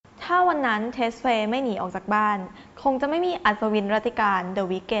ถ้าวันนั้นเทสเฟยไม่หนีออกจากบ้านคงจะไม่มีอัศวินรัติการ The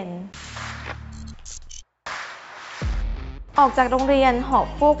Weeknd ออกจากโรงเรียนหอบ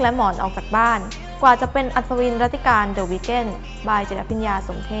ฟูกและหมอนออกจากบ้านกว่าจะเป็นอัศวินรัติการ The Weeknd บายจิตรพิญญาส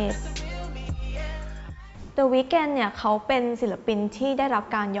มเทพ The Weeknd เนี่ยเขาเป็นศิลปินที่ได้รับ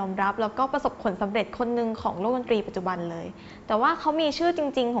การยอมรับแล้วก็ประสบผลสำเร็จคนหนึ่งของโลกดนตรีปัจจุบันเลยแต่ว่าเขามีชื่อจ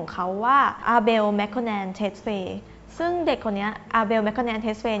ริงๆของเขาว่าอาเบลแมคโคแนนเทสเฟย์ซึ่งเด็กคนนี้อาเบลแมคโคแนนเท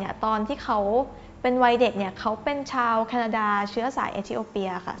สเฟย์เนี่ยตอนที่เขาเป็นวัยเด็กเนี่ยเขาเป็นชาวแคนาดาเชื้อสายเอธิโอเปีย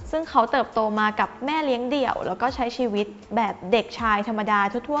ค่ะซึ่งเขาเติบโตมากับแม่เลี้ยงเดี่ยวแล้วก็ใช้ชีวิตแบบเด็กชายธรรมดา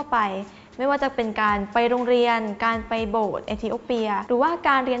ทั่วๆไปไม่ว่าจะเป็นการไปโรงเรียนการไปโบสถ์เอธิโอเปียหรือว่าก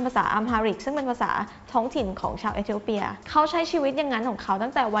ารเรียนภาษาอัมฮาริกซึ่งเป็นภาษาท้องถิ่นของชาวเอธิโอเปียเขาใช้ชีวิตอย่างนั้นของเขาตั้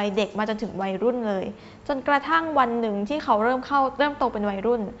งแต่วัยเด็กมาจนถึงวัยรุ่นเลยจนกระทั่งวันหนึ่งที่เขาเริ่มโตเป็นวัย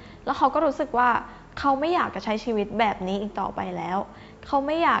รุ่นแล้วเขาก็รู้สึกว่าเขาไม่อยากจะใช้ชีวิตแบบนี้อีกต่อไปแล้วเขาไ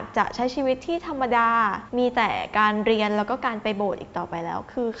ม่อยากจะใช้ชีวิตที่ธรรมดามีแต่การเรียนแล้วก็การไปโบสถ์อีกต่อไปแล้ว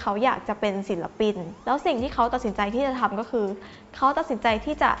คือเขาอยากจะเป็นศิลปินแล้วสิ่งที่เขาตัดสินใจที่จะทำก็คือเขาตัดสินใจ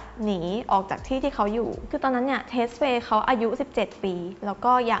ที่จะหนีออกจากที่เขาอยู่คือตอนนั้นเนี่ยเทสเฟย์เขาอายุ17ปีแล้ว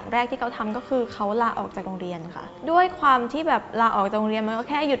ก็อย่างแรกที่เขาทำก็คือเขาลาออกจากโรงเรียนค่ะด้วยความที่แบบลาออกจากโรงเรียนมันก็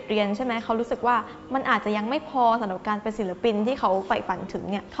แค่หยุดเรียนใช่ไหมเขารู้สึกว่ามันอาจจะยังไม่พอสำหรับการเป็นศิลปินที่เขาใฝ่ฝันถึง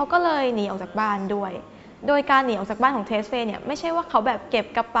เนี่ยเขาก็เลยหนีออกจากบ้านด้วยโดยการหนีออกจากบ้านของเทสเฟย์เนี่ยไม่ใช่ว่าเขาแบบเก็บ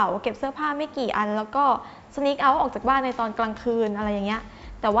กระเป๋าเก็บเสื้อผ้าไม่กี่อันแล้วก็สนีกเอาท์ออกจากบ้านในตอนกลางคืนอะไรอย่างเงี้ย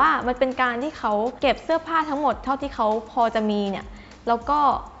แต่ว่ามันเป็นการที่เขาเก็บเสื้อผ้าทั้งหมดเท่าที่เขาพอจะมีเนี่ยแล้วก็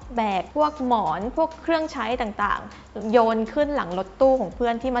แบกพวกหมอนพวกเครื่องใช้ต่างๆโยนขึ้นหลังรถตู้ของเพื่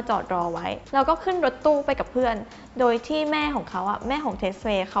อนที่มาจอดรอไว้แล้วก็ขึ้นรถตู้ไปกับเพื่อนโดยที่แม่ของเขาแม่ของเทสเฟ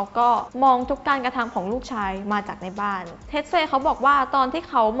ย์เขาก็มองทุกการกระทำของลูกชายมาจากในบ้านเทสเฟย์เขาบอกว่าตอนที่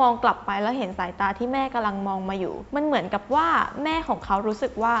เขามองกลับไปแล้วเห็นสายตาที่แม่กำลังมองมาอยู่มันเหมือนกับว่าแม่ของเขารู้สึ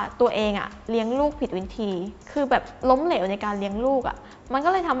กว่าตัวเองเลี้ยงลูกผิดวิธีคือแบบล้มเหลวในการเลี้ยงลูกมันก็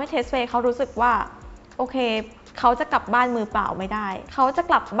เลยทำให้เทสเฟย์เขารู้สึกว่าโอเคเขาจะกลับบ้านมือเปล่าไม่ได้เขาจะ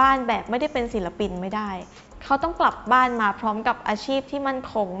กลับบ้านแบบไม่ได้เป็นศิลปินไม่ได้เขาต้องกลับบ้านมาพร้อมกับอาชีพที่มั่น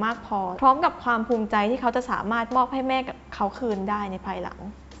คงมากพอพร้อมกับความภูมิใจที่เขาจะสามารถมอบให้แม่เขาคืนได้ในภายหลัง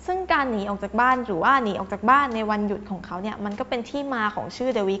ซึ่งการหนีออกจากบ้านหรือว่าหนีออกจากบ้านในวันหยุดของเขาเนี่ยมันก็เป็นที่มาของชื่อ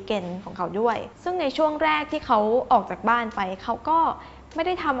The Weeknd ของเขาด้วยซึ่งในช่วงแรกที่เขาออกจากบ้านไปเขาก็ไม่ไ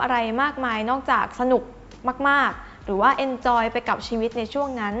ด้ทำอะไรมากมายนอกจากสนุกมากๆหรือว่า enjoy ไปกับชีวิตในช่วง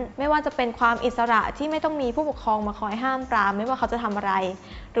นั้นไม่ว่าจะเป็นความอิสระที่ไม่ต้องมีผู้ปกครองมาคอยห้ามปรามไม่ว่าเขาจะทำอะไร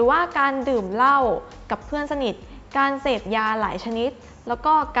หรือว่าการดื่มเหล้ากับเพื่อนสนิทการเสพยาหลายชนิดแล้ว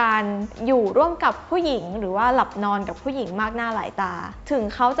ก็การอยู่ร่วมกับผู้หญิงหรือว่าหลับนอนกับผู้หญิงมากหน้าหลายตาถึง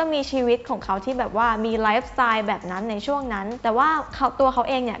เขาจะมีชีวิตของเขาที่แบบว่ามีไลฟ์สไตล์แบบนั้นในช่วงนั้นแต่ว่าตัวเขา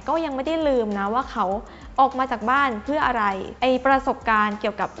เองเนี่ยก็ยังไม่ได้ลืมนะว่าเขาออกมาจากบ้านเพื่ออะไรประสบการณ์เ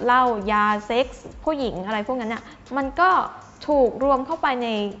กี่ยวกับเหล้ายาเซ็กส์ผู้หญิงอะไรพวกนั้นเนี่ยมันก็ถูกรวมเข้าไปใน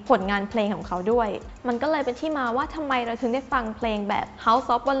ผลงานเพลงของเขาด้วยมันก็เลยเป็นที่มาว่าทำไมเราถึงได้ฟังเพลงแบบ House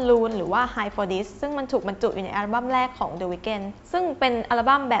of Balloon หรือว่า High for This ซึ่งมันถูกบรรจุอยู่ในอัลบั้มแรกของ The Weeknd ซึ่งเป็นอัล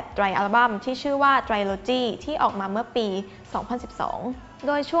บั้มแบบไตรอัลบั้มที่ชื่อว่า Trilogy ที่ออกมาเมื่อปี 2012 โ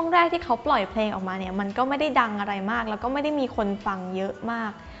ดยช่วงแรกที่เขาปล่อยเพลงออกมาเนี่ยมันก็ไม่ได้ดังอะไรมากแล้วก็ไม่ได้มีคนฟังเยอะมา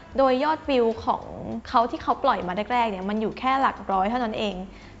กโดยยอดวิวของเขาที่เขาปล่อยมาแรกๆเนี่ยมันอยู่แค่หลักร้อยเท่านั้นเอง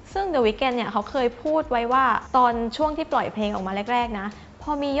ซึ่ง The Weeknd เนี่ยเขาเคยพูดไว้ว่าตอนช่วงที่ปล่อยเพลงออกมาแรกๆนะพ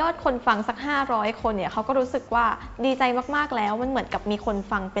อมียอดคนฟังสัก500คนเนี่ยเขาก็รู้สึกว่าดีใจมากๆแล้วมันเหมือนกับมีคน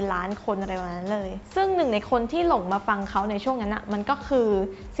ฟังเป็นล้านคนอะไรแบบนั้นเลยซึ่งหนึ่งในคนที่หลงมาฟังเขาในช่วงนั้นมันก็คือ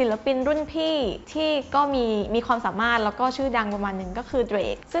ศิลปินรุ่นพี่ที่ก็มีความสามารถแล้วก็ชื่อดังประมาณหนึ่งก็คือเดร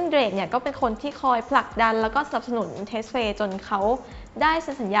กซึ่งเดรกเนี่ยก็เป็นคนที่คอยผลักดันแล้วก็สนับสนุนเทสเฟย์จนเขาได้เ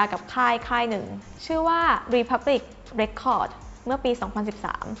ซ็นสัญญากับค่ายหนึ่งชื่อว่า Republic Recordเมื่อปี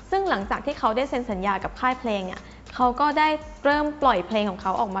 2013 ซึ่งหลังจากที่เขาได้เซ็นสัญญากับค่ายเพลงเนี่ยเขาก็ได้เริ่มปล่อยเพลงของเข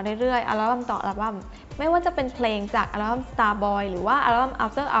าออกมาเรื่อยๆอัลบั้มต่ออัลบั้มไม่ว่าจะเป็นเพลงจากอัลบั้ม Starboy หรือว่าอัลบั้ม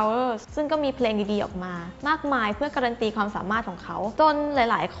After Hours ซึ่งก็มีเพลงดีๆออกมามากมายเพื่อการันตีความสามารถของเขาจนห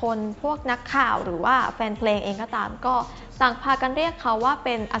ลายๆคนพวกนักข่าวหรือว่าแฟนเพลงเองก็ตามก็ต่างพากันเรียกเขาว่าเ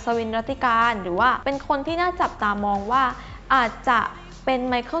ป็นอัศวินรัติการหรือว่าเป็นคนที่น่าจับตามองว่าอาจจะเป็น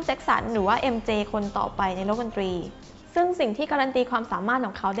ไมเคิลแจ็คสันหรือว่า MJ คนต่อไปในโลกดนตรีซึ่งสิ่งที่การันตีความสามารถข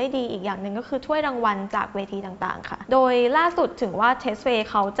องเขาได้ดีอีกอย่างหนึ่งก็คือถ้วยรางวัลจากเวทีต่างๆค่ะโดยล่าสุดถึงว่าเทสเฟย์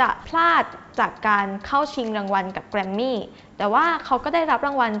เขาจะพลาดจากการเข้าชิงรางวัลกับแกรมมี่แต่ว่าเขาก็ได้รับร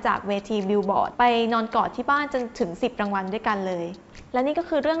างวัลจากเวทีบิลบอร์ดไปนอนกอดที่บ้านจนถึง10รางวัลด้วยกันเลยและนี่ก็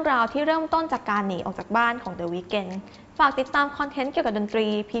คือเรื่องราวที่เริ่มต้นจากการหนีออกจากบ้านของ The Weeknd ฝากติดตามคอนเทนต์เกี่ยวกับดนตรี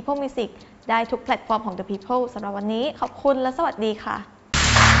People Music ได้ทุกแพลตฟอร์มของ The People สำหรับวันนี้ขอบคุณและสวัสดีค่ะ